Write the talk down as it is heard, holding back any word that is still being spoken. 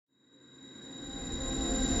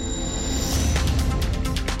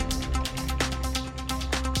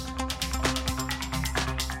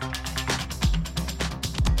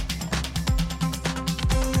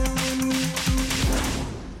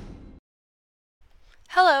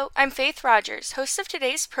Hello, I'm Faith Rogers, host of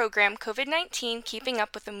today's program, COVID-19 Keeping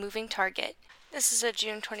Up with a Moving Target. This is a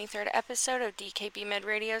June 23rd episode of DKB Med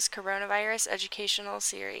Radio's Coronavirus Educational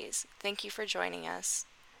Series. Thank you for joining us.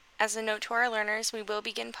 As a note to our learners, we will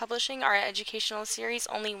begin publishing our educational series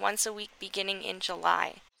only once a week beginning in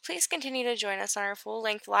July. Please continue to join us on our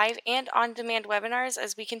full-length live and on-demand webinars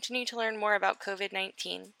as we continue to learn more about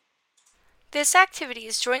COVID-19. This activity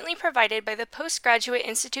is jointly provided by the Postgraduate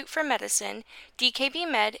Institute for Medicine,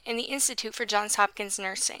 DKB Med, and the Institute for Johns Hopkins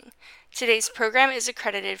Nursing. Today's program is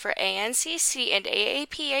accredited for ANCC and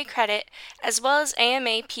AAPA credit, as well as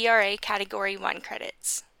AMA PRA Category 1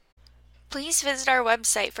 credits. Please visit our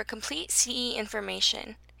website for complete CE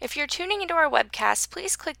information. If you're tuning into our webcast,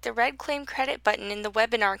 please click the red Claim Credit button in the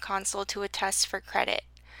webinar console to attest for credit.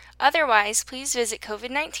 Otherwise, please visit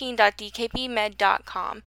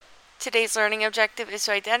covid19.dkbmed.com. Today's learning objective is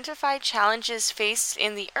to identify challenges faced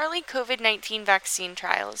in the early COVID-19 vaccine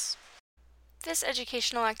trials. This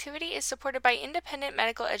educational activity is supported by independent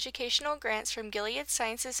medical educational grants from Gilead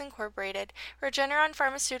Sciences Incorporated, Regeneron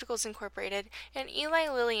Pharmaceuticals Incorporated, and Eli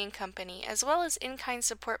Lilly and Company, as well as in-kind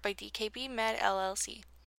support by DKB Med LLC.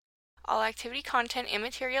 All activity content and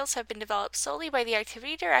materials have been developed solely by the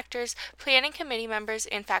activity directors, planning committee members,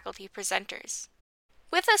 and faculty presenters.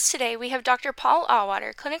 With us today, we have Dr. Paul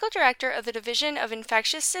Auwaerter, Clinical Director of the Division of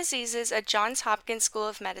Infectious Diseases at Johns Hopkins School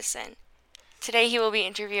of Medicine. Today, he will be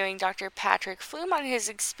interviewing Dr. Patrick Flume on his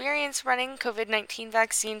experience running COVID-19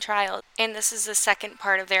 vaccine trials, and this is the second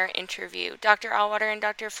part of their interview. Dr. Auwaerter and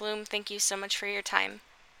Dr. Flume, thank you so much for your time.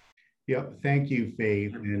 Yep, thank you,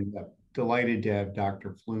 Faith, and delighted to have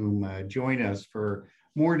Dr. Flume join us for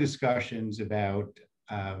more discussions about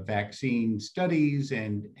vaccine studies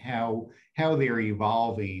and how they're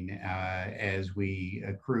evolving as we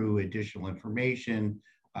accrue additional information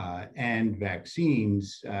and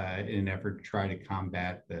vaccines in an effort to try to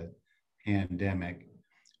combat the pandemic.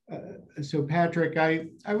 So Patrick,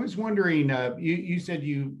 I was wondering, you said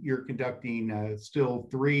you're conducting still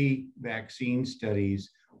 3 vaccine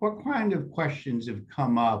studies. What kind of questions have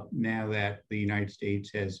come up now that the United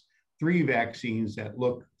States has 3 vaccines that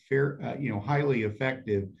look highly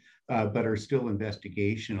effective, but are still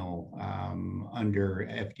investigational under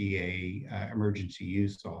FDA emergency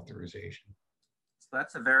use authorization? So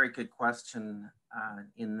that's a very good question.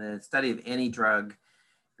 In the study of any drug,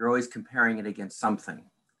 you're always comparing it against something.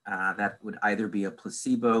 That would either be a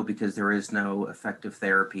placebo because there is no effective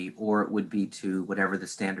therapy, or it would be to whatever the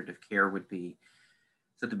standard of care would be.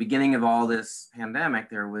 So at the beginning of all this pandemic,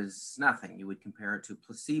 there was nothing. You would compare it to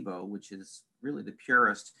placebo, which is really the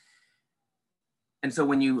purest. And so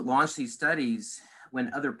when you launch these studies,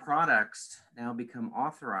 when other products now become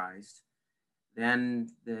authorized,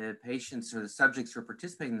 then the patients or the subjects who are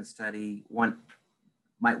participating in the study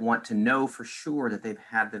might want to know for sure that they've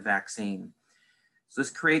had the vaccine. So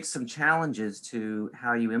this creates some challenges to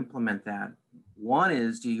how you implement that. One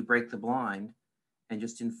is, do you break the blind and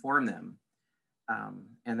just inform them?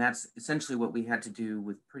 And that's essentially what we had to do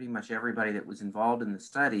with pretty much everybody that was involved in the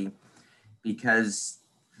study, because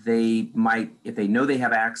they might, if they know they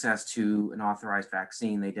have access to an authorized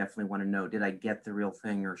vaccine, they definitely want to know, did I get the real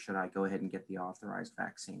thing, or should I go ahead and get the authorized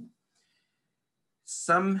vaccine?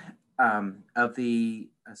 Some of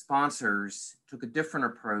the sponsors took a different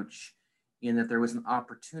approach in that there was an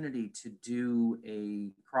opportunity to do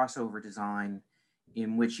a crossover design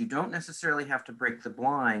in which you don't necessarily have to break the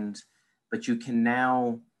blind, but you can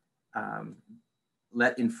now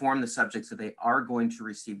inform the subjects that they are going to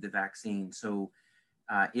receive the vaccine. So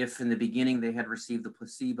if in the beginning they had received the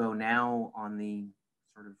placebo, now on the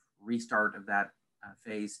sort of restart of that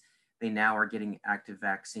phase, they now are getting active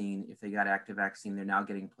vaccine. If they got active vaccine, they're now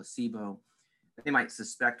getting placebo. They might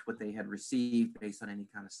suspect what they had received based on any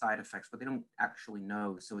kind of side effects, but they don't actually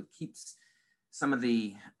know. So it keeps some of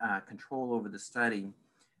the control over the study.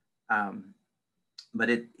 But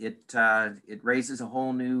it raises a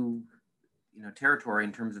whole new territory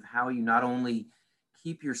in terms of how you not only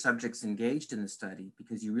keep your subjects engaged in the study,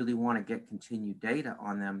 because you really want to get continued data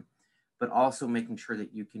on them, but also making sure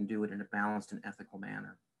that you can do it in a balanced and ethical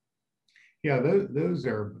manner. Yeah, those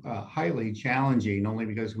are highly challenging, only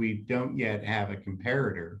because we don't yet have a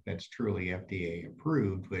comparator that's truly FDA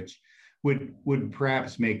approved, which would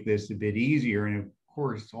perhaps make this a bit easier. And of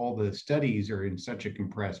course, all the studies are in such a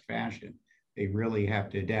compressed fashion. They really have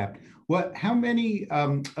to adapt. How many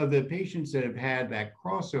of the patients that have had that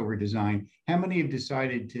crossover design, how many have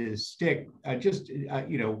decided to stick as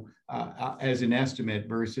an estimate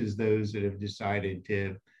versus those that have decided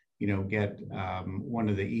to get one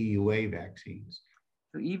of the EUA vaccines?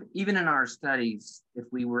 So even in our studies,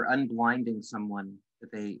 if we were unblinding someone,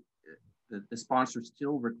 that the sponsor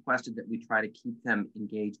still requested that we try to keep them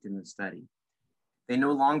engaged in the study. They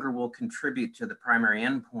no longer will contribute to the primary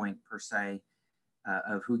endpoint per se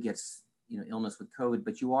of who gets illness with COVID,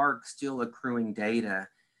 but you are still accruing data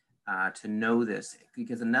to know this,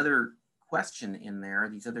 because another question in there,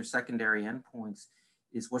 these other secondary endpoints,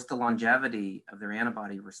 is what's the longevity of their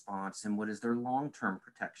antibody response and what is their long-term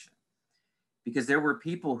protection? Because there were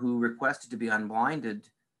people who requested to be unblinded,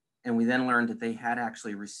 and we then learned that they had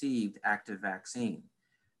actually received active vaccine.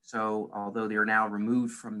 So although they are now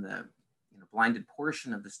removed from the blinded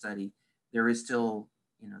portion of the study, there is still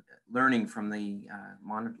learning from the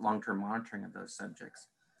long-term monitoring of those subjects.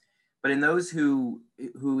 But in those who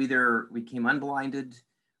either became unblinded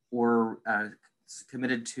or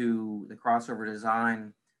committed to the crossover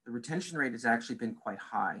design, the retention rate has actually been quite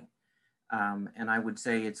high. And I would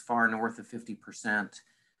say it's far north of 50%.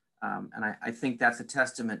 And I think that's a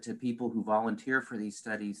testament to people who volunteer for these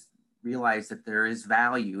studies realize that there is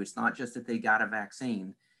value. It's not just that they got a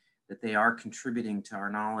vaccine, that they are contributing to our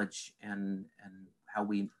knowledge and how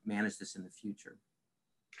we manage this in the future.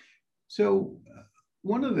 So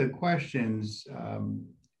one of the questions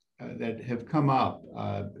that have come up,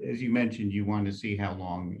 as you mentioned, you want to see how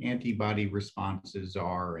long antibody responses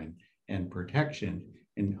are and protection,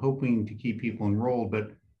 and hoping to keep people enrolled.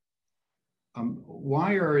 But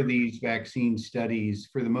why are these vaccine studies,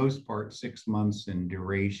 for the most part, 6 months in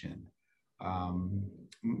duration?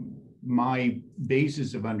 My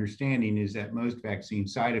basis of understanding is that most vaccine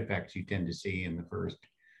side effects you tend to see in the first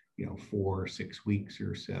 4 or 6 weeks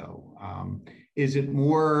or so. Is it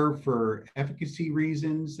more for efficacy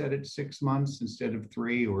reasons that it's 6 months instead of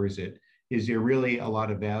 3, or is there really a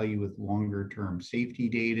lot of value with longer term safety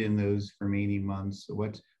data in those remaining months? So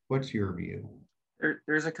what's your view?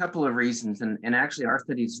 There's a couple of reasons, and actually our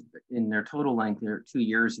studies in their total length, they're 2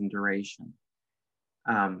 years in duration.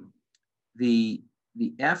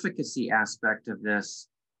 The efficacy aspect of this,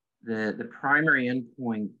 the primary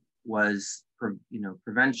endpoint was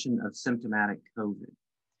prevention of symptomatic COVID.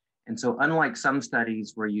 And so unlike some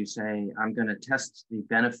studies where you say, I'm going to test the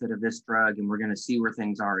benefit of this drug and we're going to see where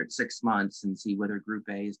things are at 6 months and see whether group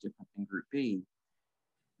A is different than group B,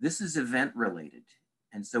 this is event related.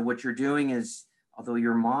 And so what you're doing is, although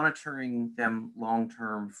you're monitoring them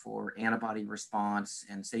long-term for antibody response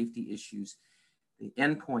and safety issues, the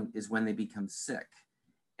endpoint is when they become sick.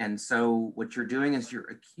 And so what you're doing is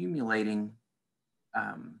you're accumulating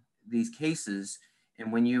these cases.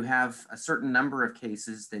 And when you have a certain number of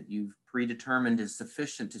cases that you've predetermined is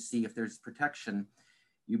sufficient to see if there's protection,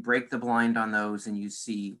 you break the blind on those and you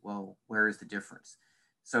see, well, where is the difference?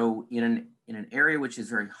 So in an area which is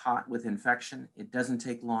very hot with infection, it doesn't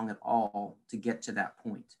take long at all to get to that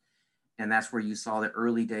point. And that's where you saw the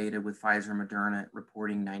early data with Pfizer and Moderna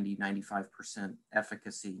reporting 90-95%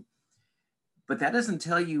 efficacy. But that doesn't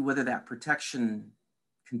tell you whether that protection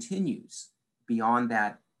continues beyond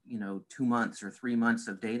that 2 months or 3 months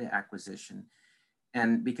of data acquisition.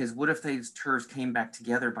 And because what if these curves came back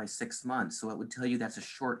together by 6 months? So it would tell you that's a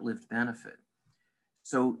short-lived benefit.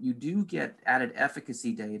 So you do get added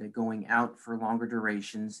efficacy data going out for longer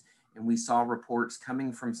durations. And we saw reports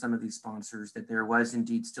coming from some of these sponsors that there was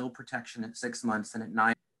indeed still protection at 6 months and at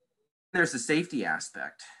 9. There's the safety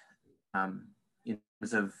aspect in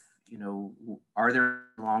terms of, are there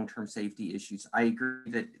long-term safety issues? I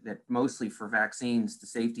agree that mostly for vaccines, the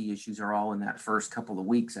safety issues are all in that first couple of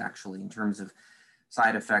weeks, actually, in terms of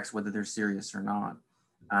side effects, whether they're serious or not.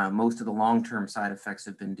 Most of the long-term side effects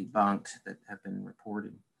have been debunked that have been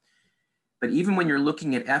reported. But even when you're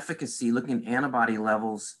looking at efficacy, looking at antibody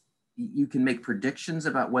levels, you can make predictions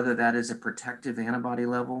about whether that is a protective antibody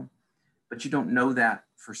level, but you don't know that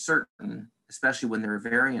for certain, especially when there are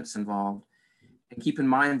variants involved. And keep in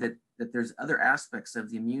mind that there's other aspects of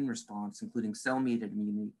the immune response, including cell-mediated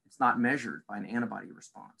immunity. It's not measured by an antibody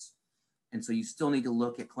response. And so you still need to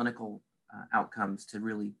look at clinical outcomes to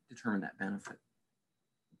really determine that benefit.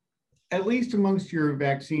 At least amongst your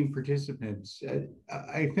vaccine participants,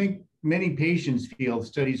 I think many patients feel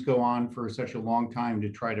studies go on for such a long time to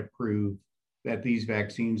try to prove that these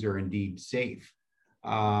vaccines are indeed safe.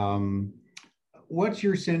 What's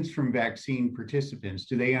your sense from vaccine participants?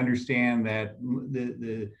 Do they understand that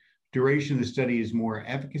the duration of the study is more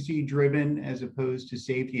efficacy driven as opposed to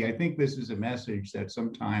safety? I think this is a message that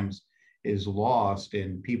sometimes is lost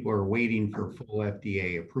and people are waiting for full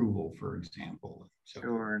FDA approval, for example. So.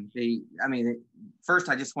 Sure. First,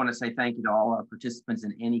 I just want to say thank you to all our participants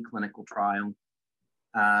in any clinical trial.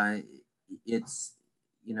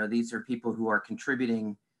 These are people who are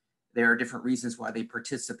contributing. There are different reasons why they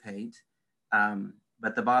participate.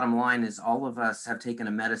 But the bottom line is all of us have taken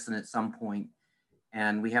a medicine at some point,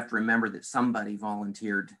 And we have to remember that somebody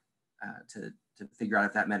volunteered to figure out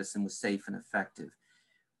if that medicine was safe and effective.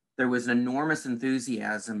 There was an enormous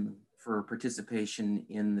enthusiasm for participation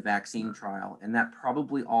in the vaccine trial, and that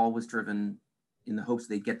probably all was driven in the hopes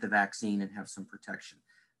they'd get the vaccine and have some protection.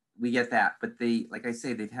 We get that, but like I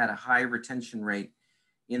say, they've had a high retention rate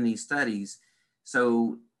in these studies.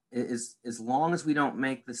 So as long as we don't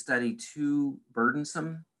make the study too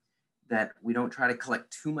burdensome, that we don't try to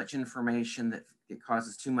collect too much information that it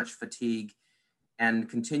causes too much fatigue, and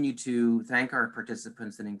continue to thank our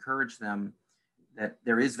participants and encourage them that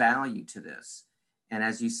there is value to this. And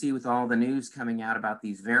as you see with all the news coming out about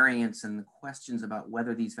these variants and the questions about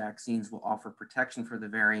whether these vaccines will offer protection for the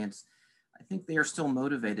variants, I think they are still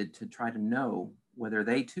motivated to try to know whether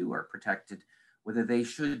they too are protected, whether they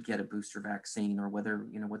should get a booster vaccine, or whether,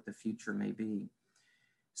 what the future may be.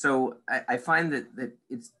 So I find that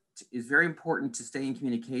it's very important to stay in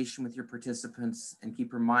communication with your participants and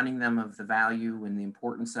keep reminding them of the value and the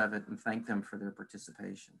importance of it, and thank them for their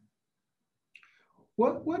participation.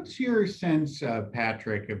 What's your sense,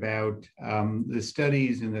 Patrick, about the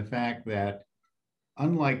studies and the fact that,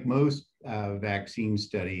 unlike most vaccine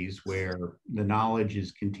studies where the knowledge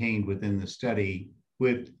is contained within the study,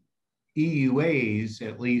 with EUAs,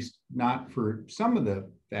 at least not for some of the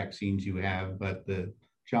vaccines you have, but the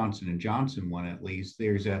Johnson & Johnson one at least,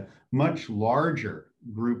 there's a much larger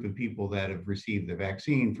group of people that have received the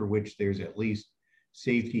vaccine for which there's at least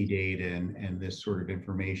safety data and this sort of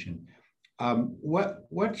information.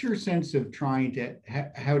 What's your sense of trying to,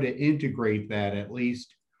 how to integrate that, at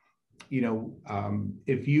least,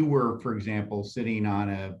 if you were, for example, sitting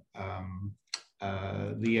on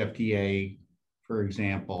the FDA, for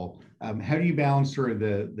example, how do you balance sort of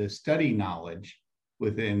the study knowledge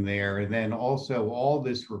within there, and then also all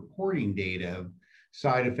this reporting data of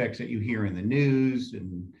side effects that you hear in the news,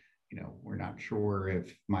 and we're not sure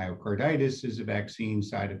if myocarditis is a vaccine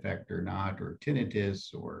side effect or not, or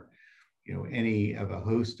tinnitus, or any of a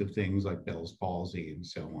host of things like Bell's palsy and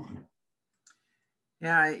so on.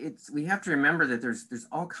 Yeah, we have to remember that there's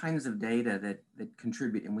all kinds of data that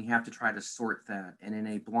contribute, and we have to try to sort that. And in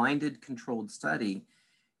a blinded controlled study,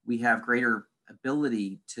 we have greater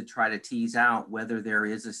ability to try to tease out whether there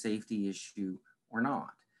is a safety issue or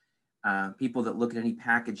not. People that look at any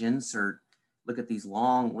package insert look at these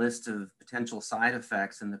long lists of potential side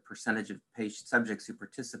effects and the percentage of patient subjects who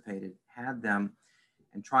participated had them,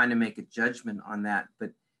 and trying to make a judgment on that.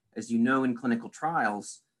 But as you know, in clinical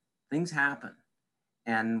trials, things happen.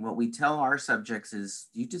 And what we tell our subjects is,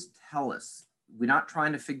 you just tell us. We're not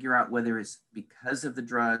trying to figure out whether it's because of the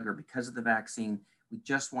drug or because of the vaccine. We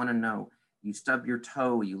just want to know. You stub your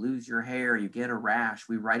toe, you lose your hair, you get a rash,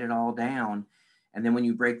 we write it all down. And then when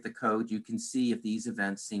you break the code, you can see if these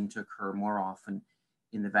events seem to occur more often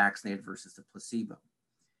in the vaccinated versus the placebo.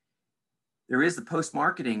 There is the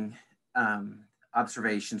post-marketing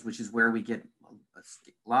observations, which is where we get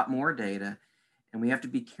a lot more data, and we have to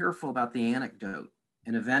be careful about the anecdote.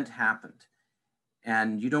 An event happened,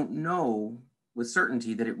 and you don't know with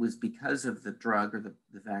certainty that it was because of the drug or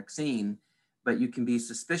the vaccine, but you can be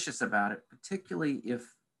suspicious about it, particularly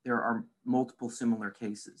if there are multiple similar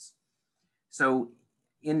cases. So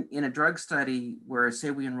in a drug study where,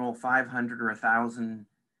 say, we enroll 500 or 1,000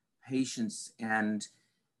 patients, and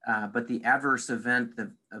but the adverse event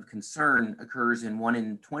of concern occurs in 1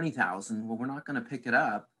 in 20,000, well, we're not going to pick it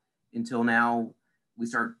up until now we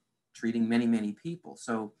start treating many, many people.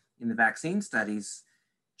 So in the vaccine studies,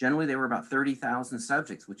 generally they were about 30,000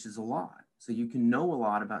 subjects, which is a lot. So you can know a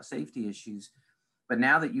lot about safety issues. But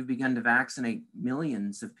now that you've begun to vaccinate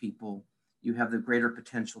millions of people, you have the greater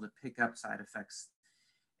potential to pick up side effects.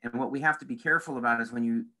 And what we have to be careful about is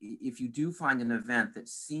if you do find an event that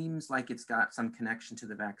seems like it's got some connection to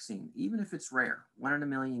the vaccine, even if it's rare, 1 in a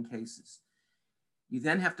million cases, you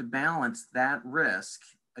then have to balance that risk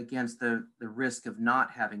against the risk of not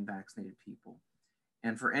having vaccinated people.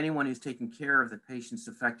 And for anyone who's taken care of the patients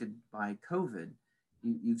affected by COVID,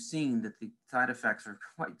 you've seen that the side effects are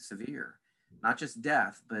quite severe, not just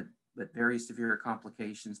death, but very severe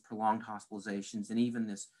complications, prolonged hospitalizations, and even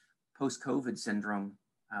this post-COVID syndrome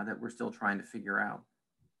that we're still trying to figure out.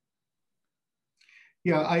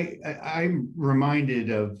 Yeah, I'm reminded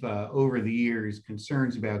of over the years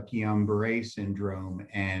concerns about Guillain-Barré syndrome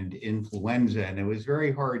and influenza, and it was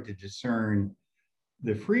very hard to discern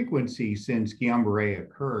the frequency, since Guillain-Barré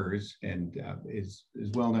occurs and is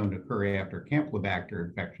well known to occur after Campylobacter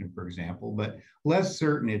infection, for example, but less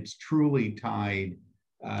certain it's truly tied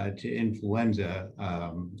to influenza,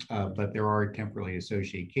 but there are temporally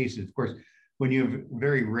associated cases. Of course, when you have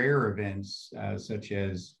very rare events, such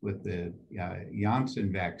as with the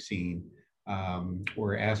Janssen vaccine,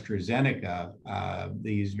 or AstraZeneca,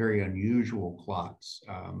 these very unusual clots,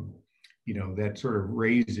 that sort of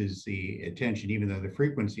raises the attention, even though the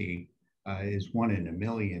frequency is 1 in a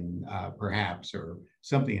million, perhaps, or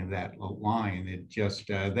something of that line. It just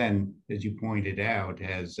then, as you pointed out,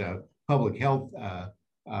 has public health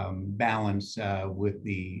balance with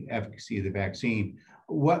the efficacy of the vaccine.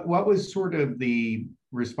 What was sort of the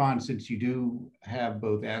response, since you do have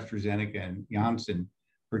both AstraZeneca and Janssen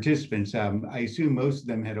participants? I assume most of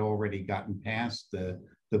them had already gotten past the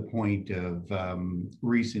point of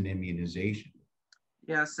recent immunization.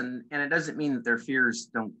 Yes, and it doesn't mean that their fears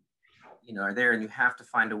don't, are there, and you have to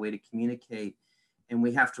find a way to communicate. And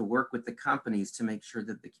we have to work with the companies to make sure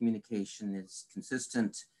that the communication is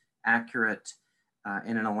consistent, accurate,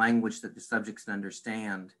 and in a language that the subjects can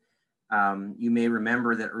understand. You may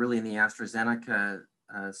remember that early in the AstraZeneca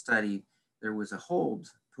study, there was a hold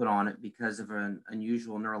put on it because of an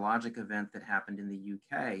unusual neurologic event that happened in the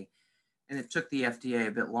UK. And it took the FDA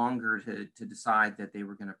a bit longer to decide that they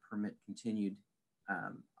were going to permit continued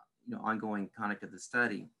ongoing conduct of the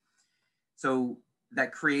study. So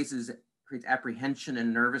that creates apprehension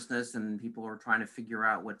and nervousness, and people are trying to figure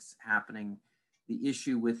out what's happening. The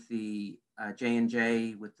issue with the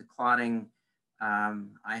J&J, with the clotting,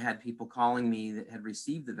 I had people calling me that had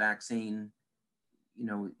received the vaccine,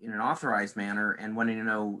 in an authorized manner and wanting to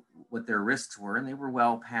know what their risks were, and they were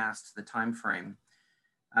well past the time frame.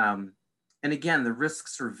 And again, the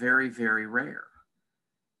risks are very, very rare.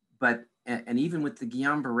 But and even with the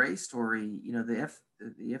Guillain-Barré story, the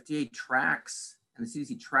FDA tracks and the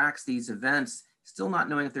CDC tracks these events, still not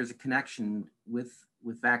knowing if there's a connection with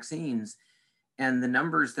vaccines. And the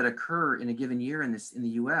numbers that occur in a given year in the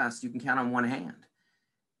US, you can count on one hand.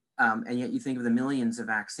 And yet you think of the millions of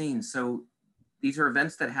vaccines. So these are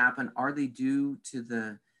events that happen. Are they due to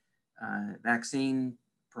the vaccine?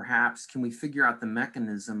 Perhaps. Can we figure out the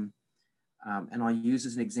mechanism? And I'll use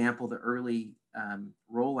as an example the early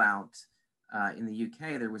rollout in the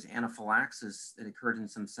UK. There was anaphylaxis that occurred in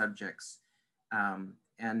some subjects.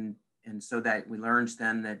 And so that we learned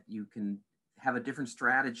then that you can have a different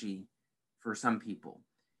strategy for some people.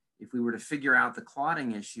 If we were to figure out the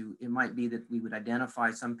clotting issue, it might be that we would identify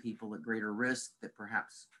some people at greater risk that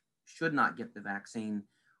perhaps should not get the vaccine,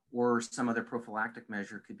 or some other prophylactic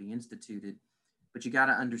measure could be instituted. But you got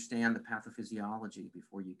to understand the pathophysiology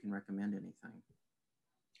before you can recommend anything.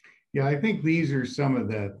 Yeah, I think these are some of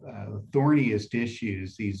the thorniest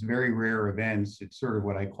issues, these very rare events. It's sort of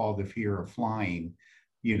what I call the fear of flying,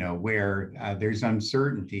 where there's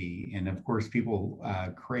uncertainty. And of course, people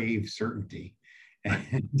crave certainty.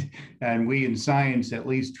 And we in science at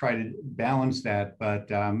least try to balance that, but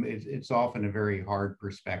it's often a very hard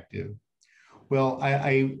perspective. Well,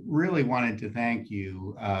 I really wanted to thank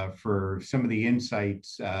you for some of the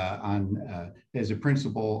insights on, as an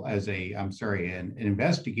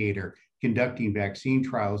investigator conducting vaccine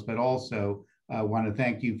trials, but also want to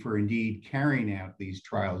thank you for indeed carrying out these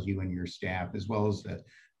trials, you and your staff, as well as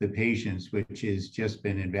the patients, which has just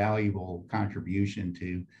been an invaluable contribution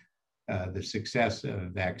to the success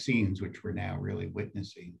of vaccines, which we're now really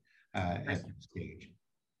witnessing at this stage.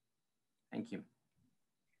 Thank you.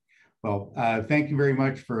 Well, thank you very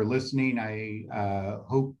much for listening. I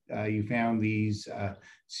hope you found these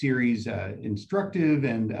series instructive,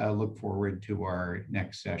 and look forward to our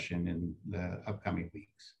next session in the upcoming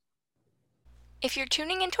weeks. If you're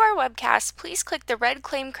tuning into our webcast, please click the red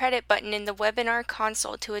Claim Credit button in the webinar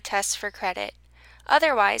console to attest for credit.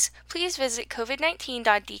 Otherwise, please visit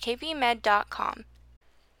covid19.dkbmed.com.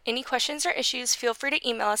 Any questions or issues, feel free to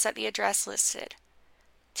email us at the address listed.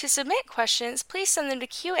 To submit questions, please send them to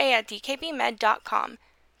qa@dkbmed.com.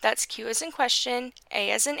 That's Q as in question, A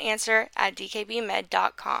as in answer,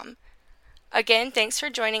 @dkbmed.com. Again, thanks for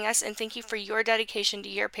joining us, and thank you for your dedication to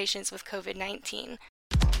your patients with COVID-19.